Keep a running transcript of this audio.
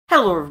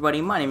Hello everybody,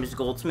 my name is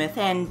TheGoldSmith,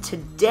 and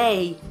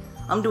today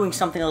I'm doing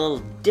something a little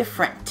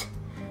different.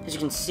 As you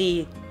can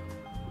see,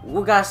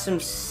 we got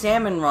some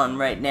Salmon Run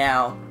right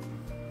now,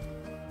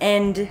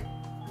 and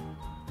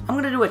I'm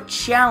gonna do a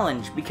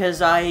challenge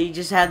because I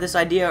just had this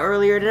idea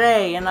earlier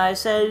today, and I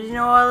said, you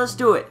know what, let's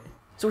do it.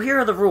 So here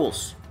are the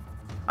rules.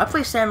 I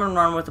play Salmon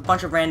Run with a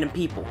bunch of random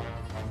people.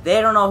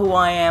 They don't know who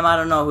I am, I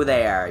don't know who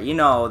they are. You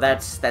know,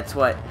 that's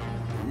what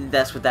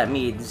that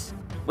means.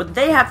 What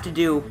they have to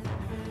do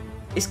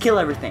is kill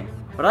everything.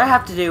 What I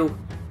have to do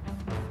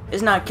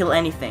is not kill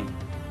anything.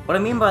 What I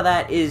mean by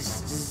that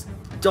is just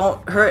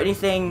don't hurt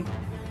anything,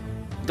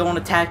 don't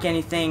attack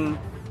anything,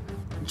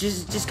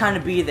 just kind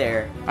of be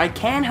there. I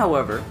can,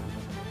 however,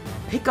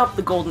 pick up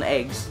the golden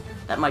eggs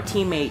that my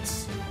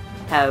teammates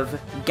have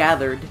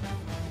gathered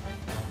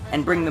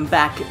and bring them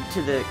back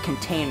to the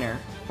container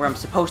where I'm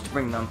supposed to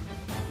bring them,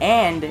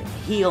 and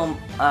heal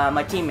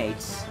my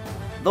teammates.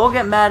 They'll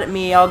get mad at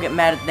me, I'll get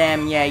mad at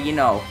them, yeah, you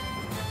know.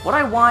 What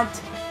I want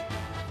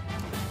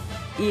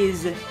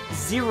is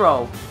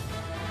 0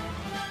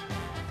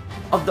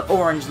 of the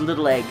orange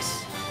little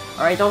eggs.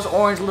 Alright, those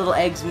orange little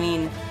eggs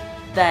mean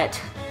that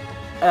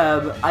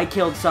I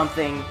killed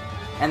something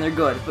and they're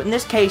good. But in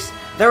this case,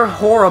 they're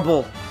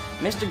horrible.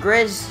 Mr.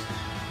 Grizz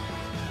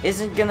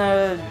isn't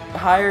gonna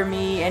hire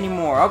me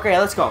anymore. Okay,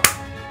 let's go.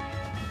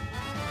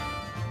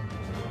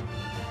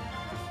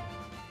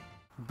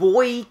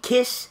 Boy,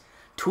 Kiss,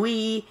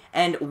 Twee,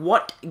 and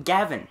What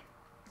Gavin.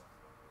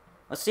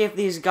 Let's see if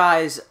these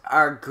guys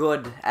are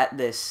good at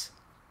this.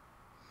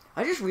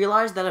 I just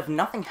realized that if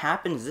nothing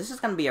happens, this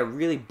is going to be a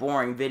really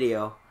boring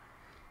video.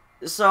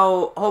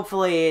 So,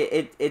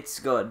 hopefully, it's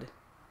good.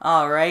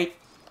 Alright,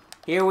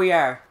 here we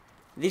are.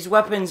 These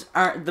weapons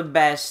aren't the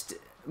best,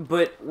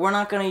 but we're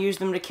not going to use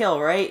them to kill,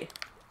 right?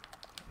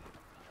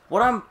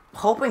 What I'm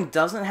hoping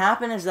doesn't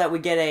happen is that we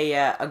get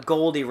a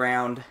Goldie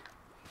round.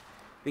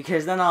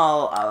 Because then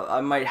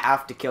I might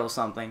have to kill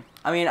something.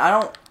 I mean, I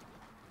don't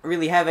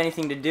really have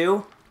anything to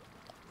do.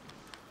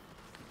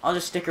 I'll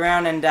just stick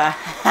around and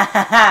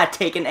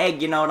take an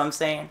egg, you know what I'm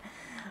saying?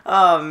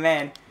 Oh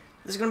man,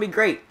 this is gonna be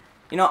great.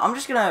 You know, I'm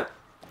just gonna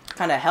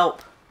kind of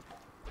help.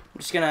 I'm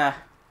just gonna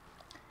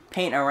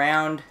paint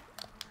around,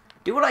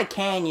 do what I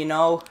can, you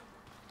know.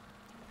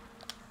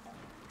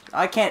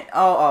 I can't.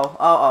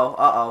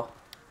 Uh-oh.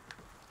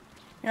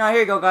 You know, here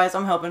you go, guys.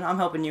 I'm helping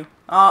you.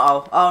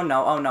 Oh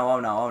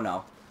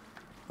no.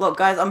 Look,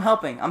 guys, I'm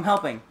helping.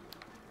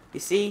 You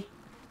see?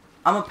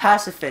 I'm a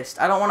pacifist.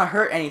 I don't want to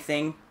hurt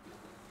anything.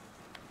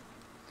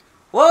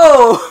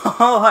 Whoa!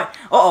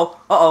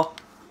 Uh-oh.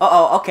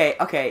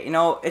 Okay. You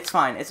know, it's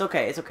fine. It's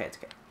okay.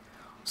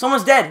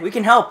 Someone's dead. We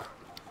can help.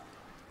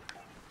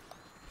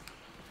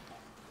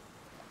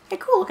 Hey,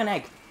 cool looking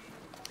egg.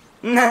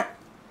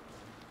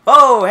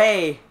 Oh,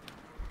 hey.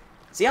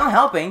 See, I'm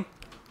helping.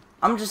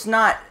 I'm just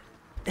not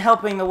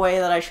helping the way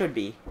that I should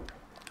be.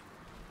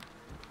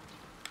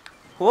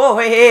 Whoa,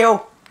 hey,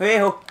 oh.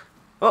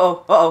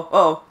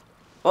 Uh-oh.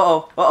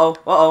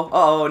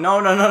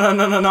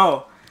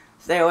 No.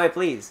 Stay away,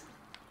 please.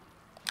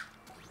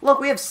 Look,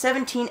 we have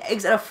 17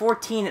 eggs out of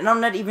 14, and I'm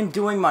not even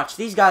doing much.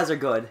 These guys are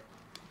good.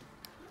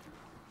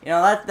 You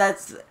know,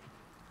 that's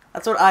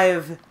what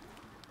I've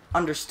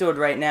understood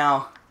right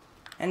now.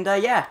 And,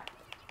 yeah.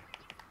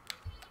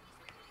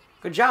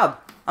 Good job.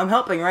 I'm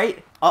helping,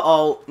 right?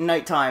 Uh-oh,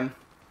 nighttime.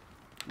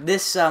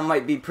 This,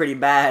 might be pretty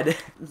bad.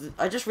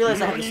 I just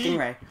realized I have a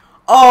stingray.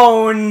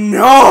 Oh,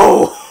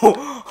 no!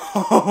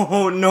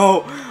 Oh,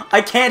 no.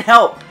 I can't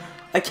help.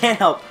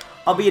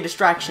 I'll be a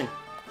distraction.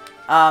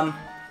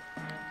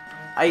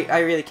 I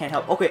really can't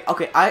help. Okay,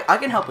 I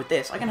can help with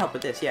this.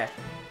 Yeah.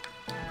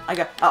 I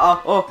got,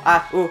 no.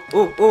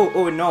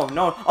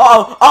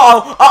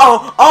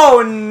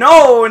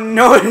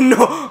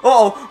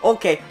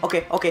 Okay.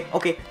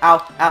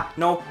 Ow,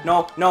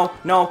 no.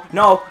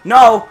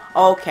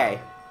 Okay.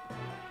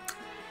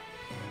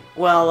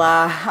 Well,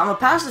 I'm a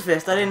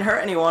pacifist. I didn't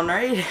hurt anyone,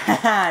 right?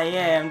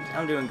 Yeah,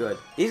 I'm doing good.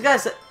 These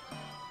guys,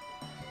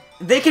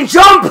 they can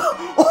jump!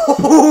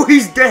 Oh,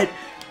 he's dead.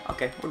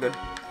 Okay, we're good.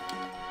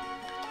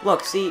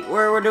 Look, see,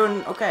 we're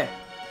doing okay.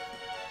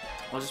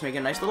 We'll just make a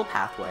nice little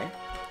pathway.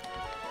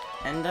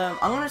 And, I'm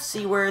gonna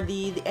see where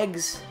the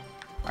eggs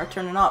are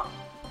turning up.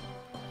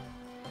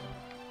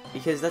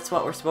 Because that's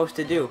what we're supposed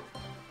to do.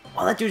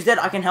 Oh, that dude's dead.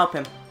 I can help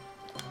him.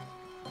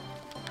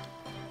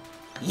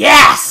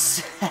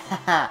 Yes!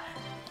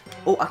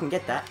 Oh, I can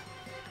get that.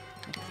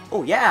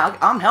 Oh, yeah,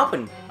 I'm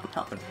helping.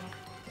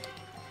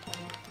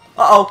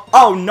 Uh-oh.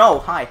 Oh, no.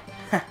 Hi.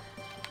 There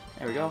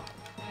we go.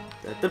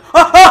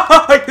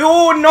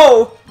 Oh,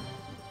 no!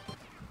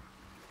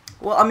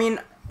 Well, I mean,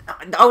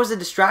 that was a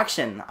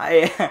distraction.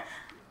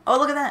 Oh,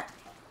 look at that.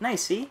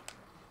 Nice, see?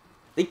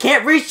 They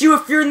can't reach you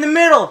if you're in the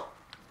middle!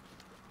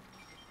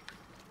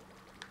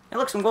 Hey,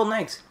 look, some golden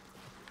eggs.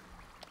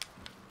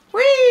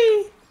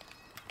 Whee!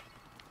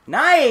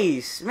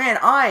 Nice! Man,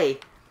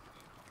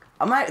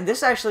 this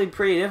is actually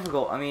pretty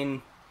difficult. I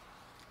mean,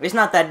 it's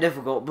not that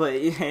difficult, but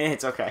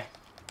it's okay.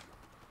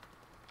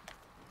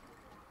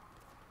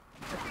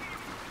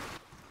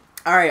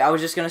 Alright, I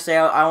was just gonna say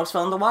I almost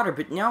fell in the water,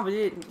 but no, but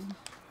it...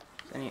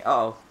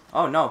 Uh-oh.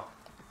 Oh, no.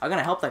 I'm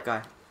gonna help that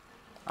guy.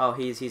 Oh,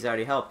 he's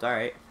already helped.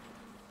 Alright.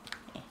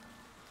 I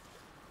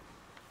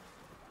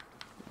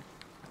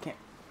can't...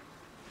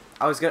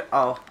 I was gonna...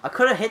 Oh, I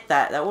could have hit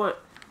that. That would...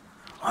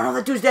 Oh, no,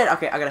 that dude's dead.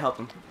 Okay, I gotta help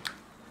him.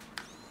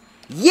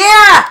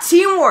 Yeah!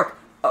 Teamwork!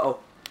 Uh-oh.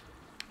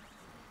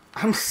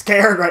 I'm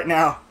scared right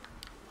now.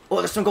 Oh,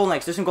 there's some golden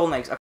eggs. There's some golden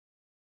eggs. Okay.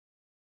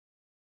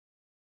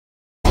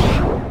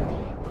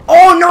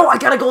 Oh, no! I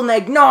got a golden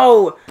egg.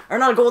 No! Or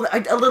not a golden...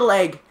 A little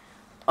egg.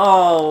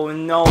 Oh,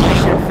 no.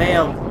 Mission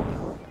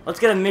failed. Let's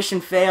get a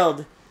mission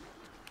failed.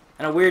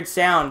 And a weird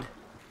sound.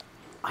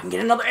 I can get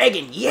another egg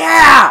in.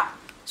 Yeah!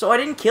 So I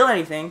didn't kill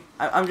anything.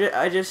 I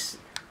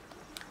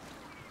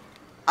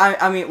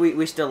mean,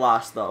 we still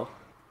lost, though.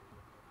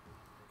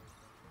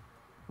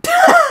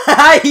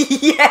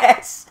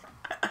 Yes!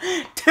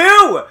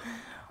 2!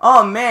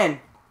 Oh,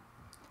 man.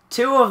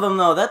 2 of them,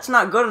 though. That's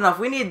not good enough.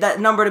 We need that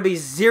number to be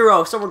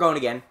 0, so we're going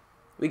again.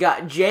 We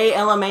got J,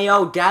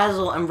 LMAO,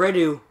 Dazzle, and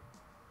Redu.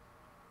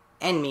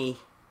 And me.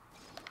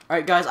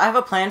 Alright, guys, I have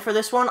a plan for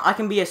this one. I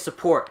can be a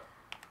support.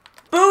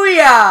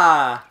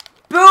 Booyah!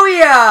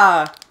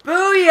 Booyah!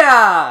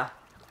 Booyah!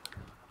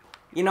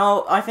 You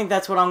know, I think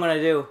that's what I'm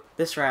gonna do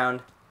this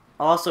round.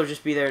 I'll also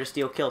just be there to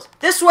steal kills.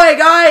 This way,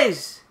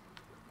 guys!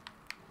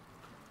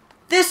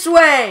 This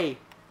way!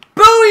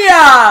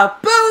 Booyah!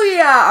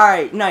 Booyah!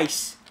 Alright,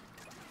 nice.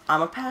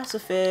 I'm a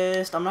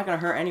pacifist. I'm not gonna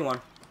hurt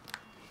anyone.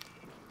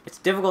 It's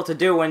difficult to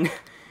do when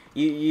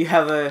you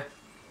have a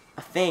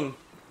thing.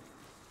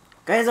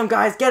 Guys,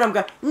 get him,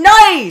 guys.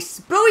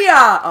 Nice!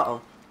 Booyah!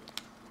 Uh-oh.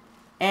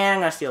 And I'm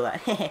gonna steal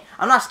that.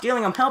 I'm not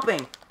stealing, I'm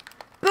helping.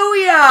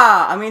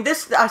 Booyah! I mean,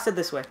 I said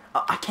this way.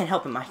 Oh, I can't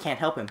help him, I can't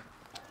help him.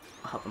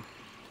 I'll help him.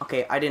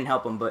 Okay, I didn't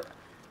help him, but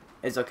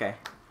it's okay.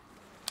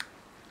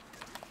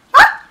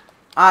 Ah!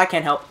 I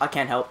can't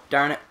help,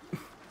 darn it.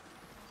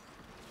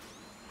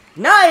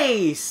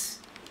 Nice!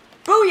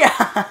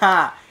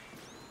 Booyah!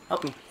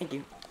 Help me, thank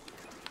you.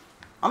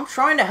 I'm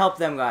trying to help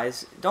them,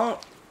 guys. Don't...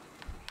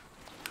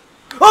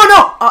 Oh,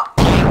 no!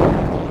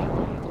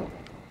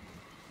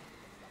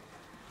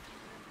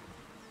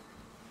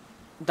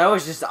 That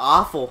was just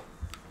awful.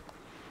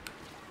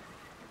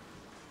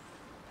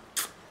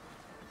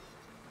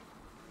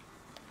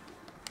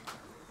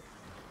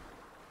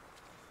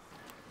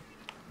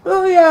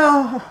 Oh,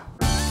 yeah.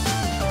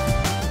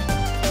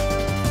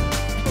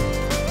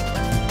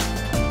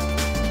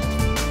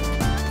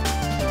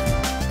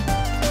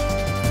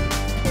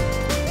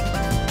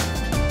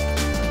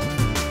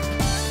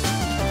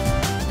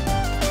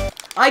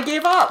 I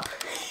gave up!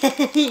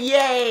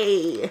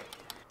 Yay!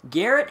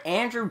 Garrett,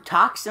 Andrew,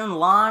 Toxin,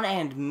 Lon,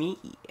 and me.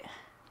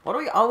 Why do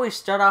we always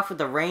start off with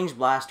the range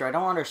blaster? I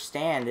don't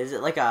understand. Is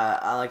it like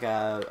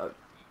a...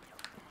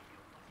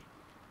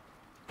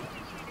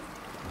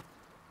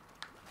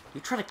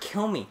 You try to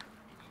kill me.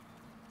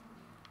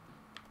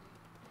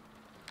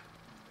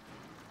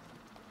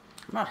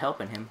 I'm not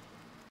helping him.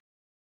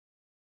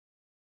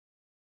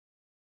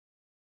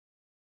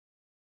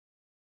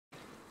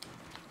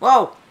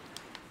 Whoa!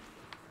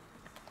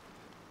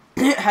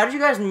 How did you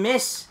guys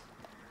miss?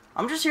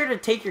 I'm just here to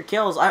take your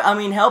kills. I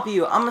mean, help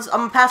you. I'm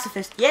a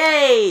pacifist.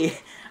 Yay!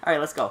 Alright,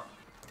 let's go.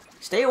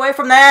 Stay away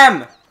from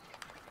them!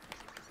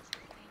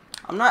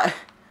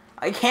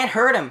 I can't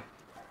hurt him.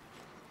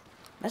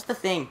 That's the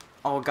thing.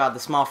 Oh god, the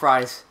small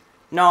fries.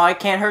 No, I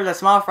can't hurt the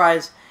small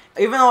fries.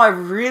 Even though I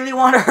really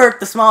want to hurt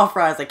the small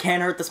fries, I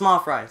can't hurt the small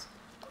fries.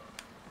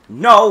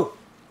 No!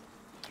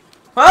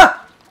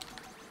 Ah!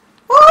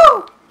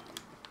 Woo!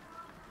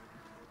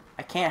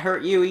 I can't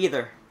hurt you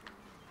either.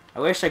 I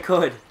wish I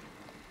could.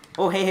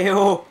 Oh, hey,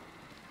 oh.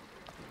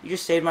 You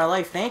just saved my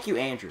life. Thank you,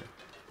 Andrew.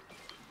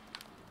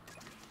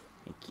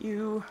 Thank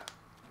you.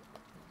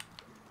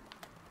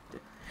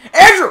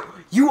 Andrew!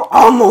 You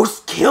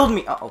almost killed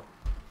me! Uh-oh.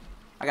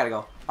 I gotta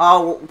go.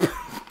 Oh.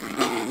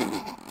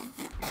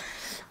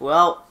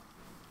 Well.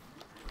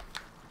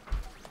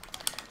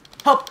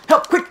 Help!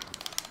 Help! Quick!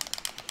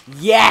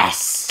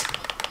 Yes!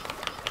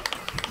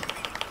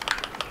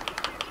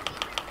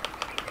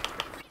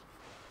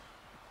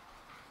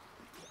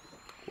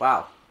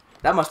 Wow.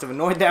 That must have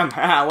annoyed them.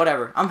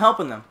 Whatever. I'm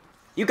helping them.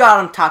 You got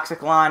him,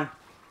 Toxic Lon.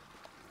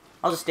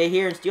 I'll just stay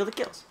here and steal the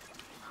kills.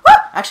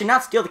 Actually,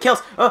 not steal the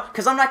kills. Oh,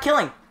 because I'm not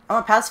killing. I'm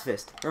a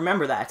pacifist.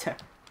 Remember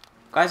that.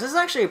 Guys, this is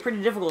actually a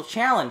pretty difficult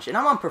challenge. And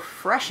I'm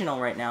unprofessional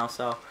right now,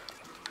 so...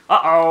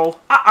 Uh-oh.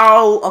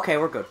 Uh-oh. Okay,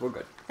 we're good. We're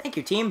good. Thank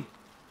you, team.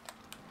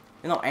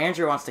 Even though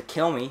Andrew wants to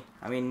kill me.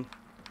 I mean...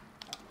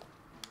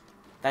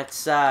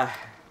 That's,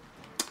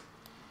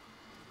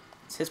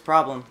 it's his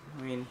problem.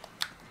 I mean...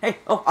 Hey!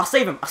 Oh, I'll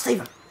save him! I'll save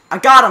him! I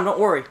got him! Don't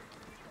worry!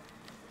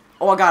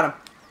 Oh, I got him!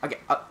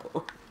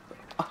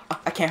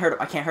 I can't hurt him!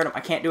 I can't hurt him! I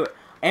can't do it!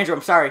 Andrew,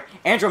 I'm sorry!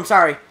 Andrew, I'm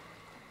sorry!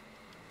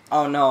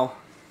 Oh, no.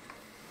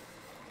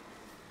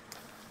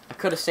 I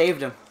could have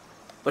saved him.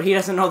 But he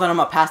doesn't know that I'm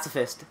a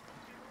pacifist.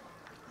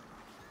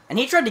 And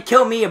he tried to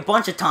kill me a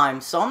bunch of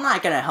times, so I'm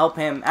not gonna help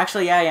him.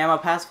 Actually, yeah, I'm a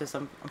pacifist.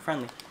 I'm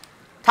friendly.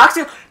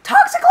 Toxic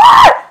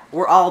Lord!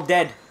 We're all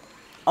dead.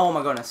 Oh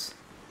my goodness.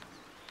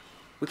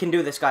 We can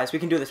do this, guys. We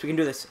can do this. We can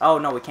do this. Oh,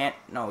 no, we can't.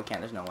 No, we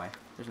can't. There's no way.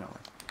 There's no way.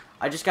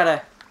 I just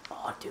gotta...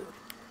 Oh, dude.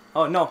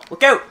 Oh, no.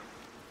 Look out!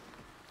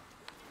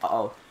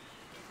 Uh-oh.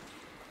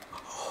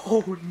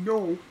 Oh,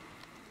 no.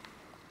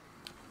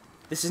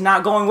 This is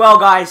not going well,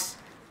 guys.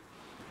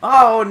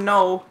 Oh,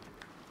 no.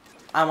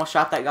 I almost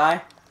shot that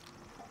guy.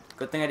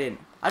 Good thing I didn't.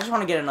 I just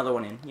want to get another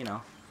one in, you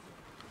know.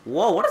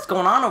 Whoa, what is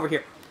going on over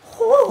here?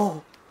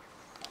 Whoa.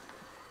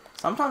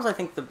 Sometimes I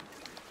think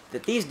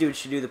that these dudes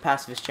should do the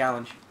pacifist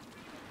challenge.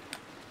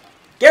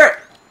 Garrett!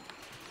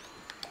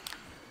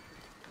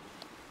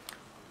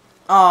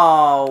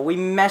 Oh, we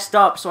messed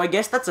up, so I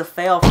guess that's a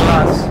fail for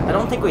us. I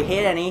don't think we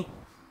hit any.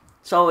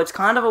 So it's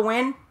kind of a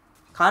win,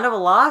 kind of a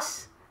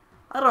loss.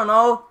 I don't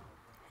know.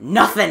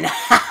 Nothing.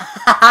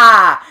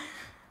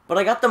 But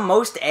I got the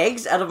most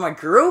eggs out of my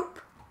group.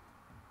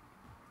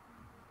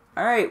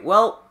 Alright,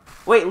 well,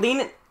 wait,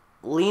 lean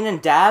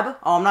and dab?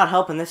 Oh, I'm not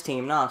helping this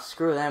team. No,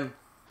 screw them.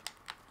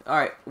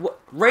 Alright,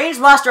 Range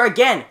Blaster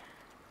again.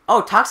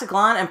 Oh, Toxic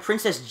Lion and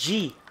Princess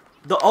G.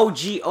 The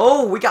OG.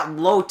 Oh, we got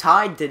low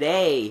tide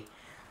today.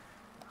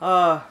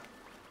 I'm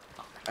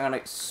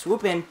gonna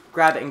swoop in,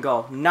 grab it, and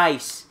go.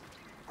 Nice.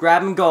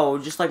 Grab and go,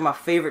 just like my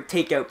favorite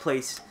takeout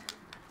place.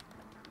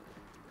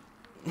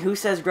 Who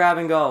says grab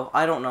and go?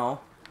 I don't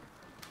know.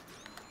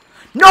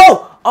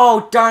 No!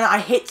 Oh, darn it, I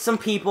hit some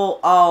people.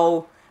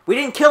 Oh, we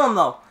didn't kill him,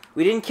 though.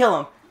 We didn't kill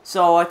him,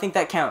 so I think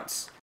that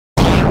counts.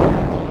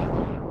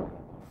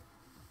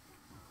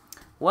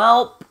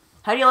 Well,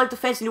 how do you like the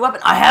fancy new weapon?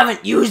 I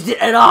haven't used it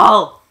at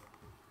all!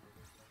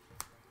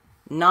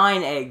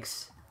 9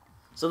 eggs.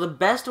 So the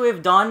best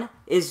we've done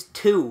is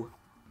 2.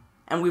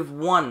 And we've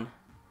won.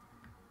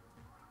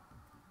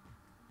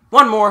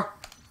 One more.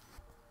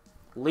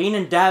 Lean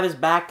and Dab is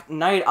back.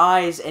 Night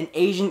Eyes and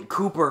Agent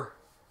Cooper.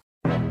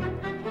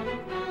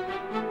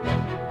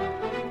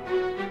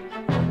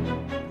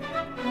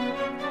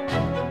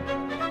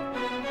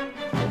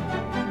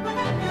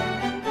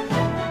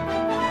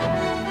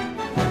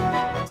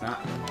 It's not.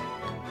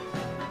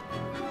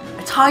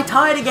 It's high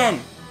tide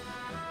again.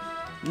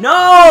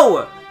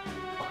 No!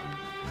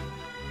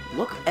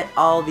 Look at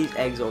all these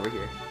eggs over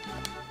here.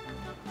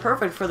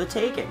 Perfect for the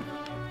taking.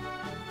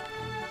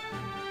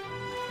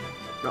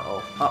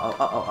 Uh-oh, uh-oh,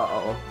 uh-oh,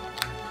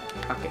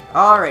 uh-oh. Okay,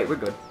 alright, we're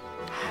good.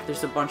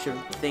 There's a bunch of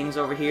things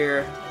over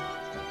here.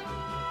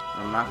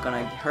 I'm not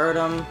gonna hurt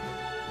them.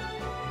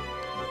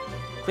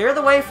 Clear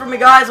the way for me,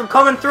 guys. I'm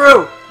coming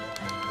through.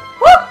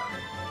 Woo!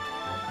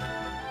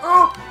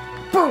 Oh,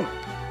 boom.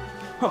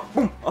 Oh,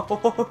 boom. Oh,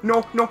 oh, oh,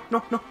 no, no,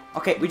 no, no.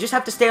 Okay, we just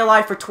have to stay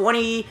alive for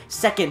 20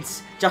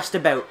 seconds, just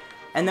about.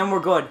 And then we're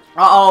good.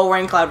 Uh-oh,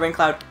 rain cloud, rain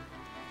cloud.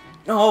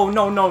 No,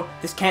 no, no.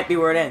 This can't be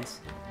where it ends.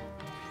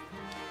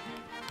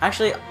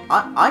 Actually,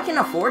 I can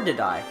afford to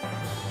die.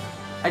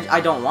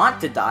 I don't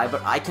want to die,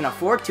 but I can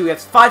afford to. We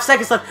have 5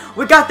 seconds left.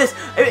 We got this.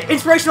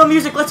 Inspirational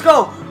music. Let's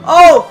go.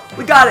 Oh,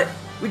 we got it.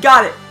 We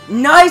got it.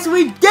 Nice.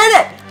 We did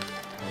it.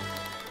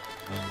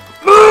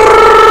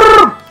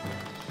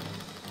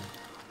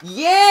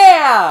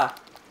 Yeah.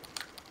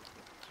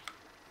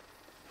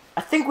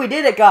 I think we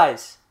did it,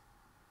 guys.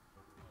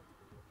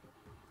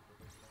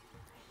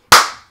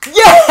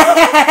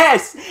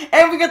 Yes!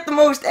 And we got the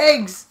most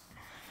eggs.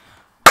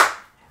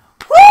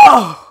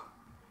 Whoa!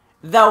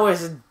 That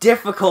was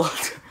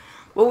difficult.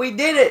 But we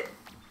did it.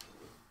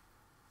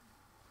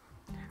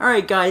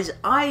 Alright guys,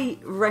 I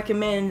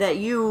recommend that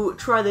you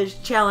try this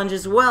challenge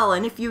as well.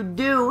 And if you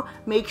do,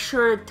 make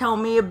sure to tell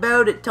me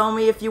about it. Tell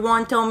me if you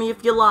won, tell me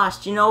if you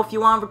lost. You know, if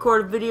you want to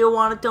record a video,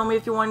 want to tell me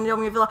if you won, tell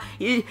me if you lost.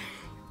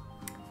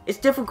 It's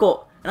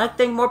difficult. And I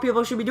think more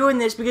people should be doing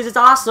this because it's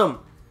awesome.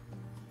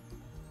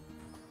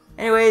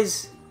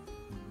 Anyways,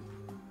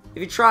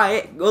 if you try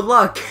it, good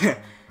luck.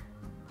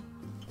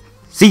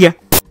 See ya.